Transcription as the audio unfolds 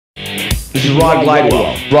This is Rod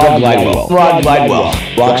Glidewell.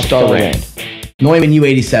 Rockstar brand. Neumann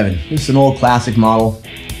U87. This is an old classic model.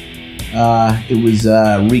 It was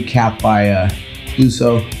recapped by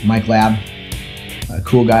Luso, Mike Lab.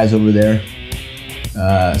 Cool guys over there.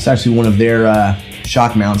 It's actually one of their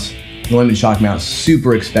shock mounts. Neumann shock mounts,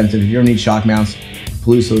 super expensive. If you ever need shock mounts,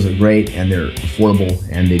 Pelusos are great and they're affordable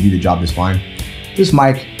and they do the job just fine. This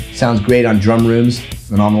mic sounds great on drum rooms,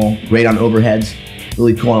 phenomenal, great on overheads,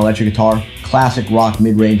 really cool on electric guitar, classic rock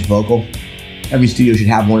mid-range vocal. Every studio should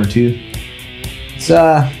have one or two. It's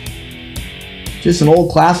just an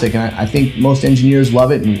old classic, and I think most engineers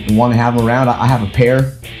love it and want to have them around. I have a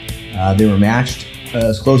pair. They were matched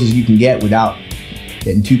as close as you can get without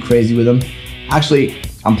getting too crazy with them. Actually,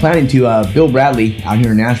 I'm planning to, Bill Bradley out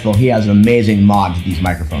here in Nashville, he has an amazing mod to these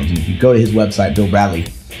microphones. And if you go to his website, Bill Bradley,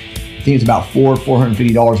 I think it's about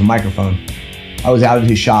 $450 a microphone. I was out at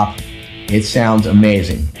his shop. It sounds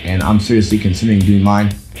amazing. And I'm seriously considering doing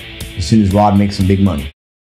mine as soon as Rod makes some big money.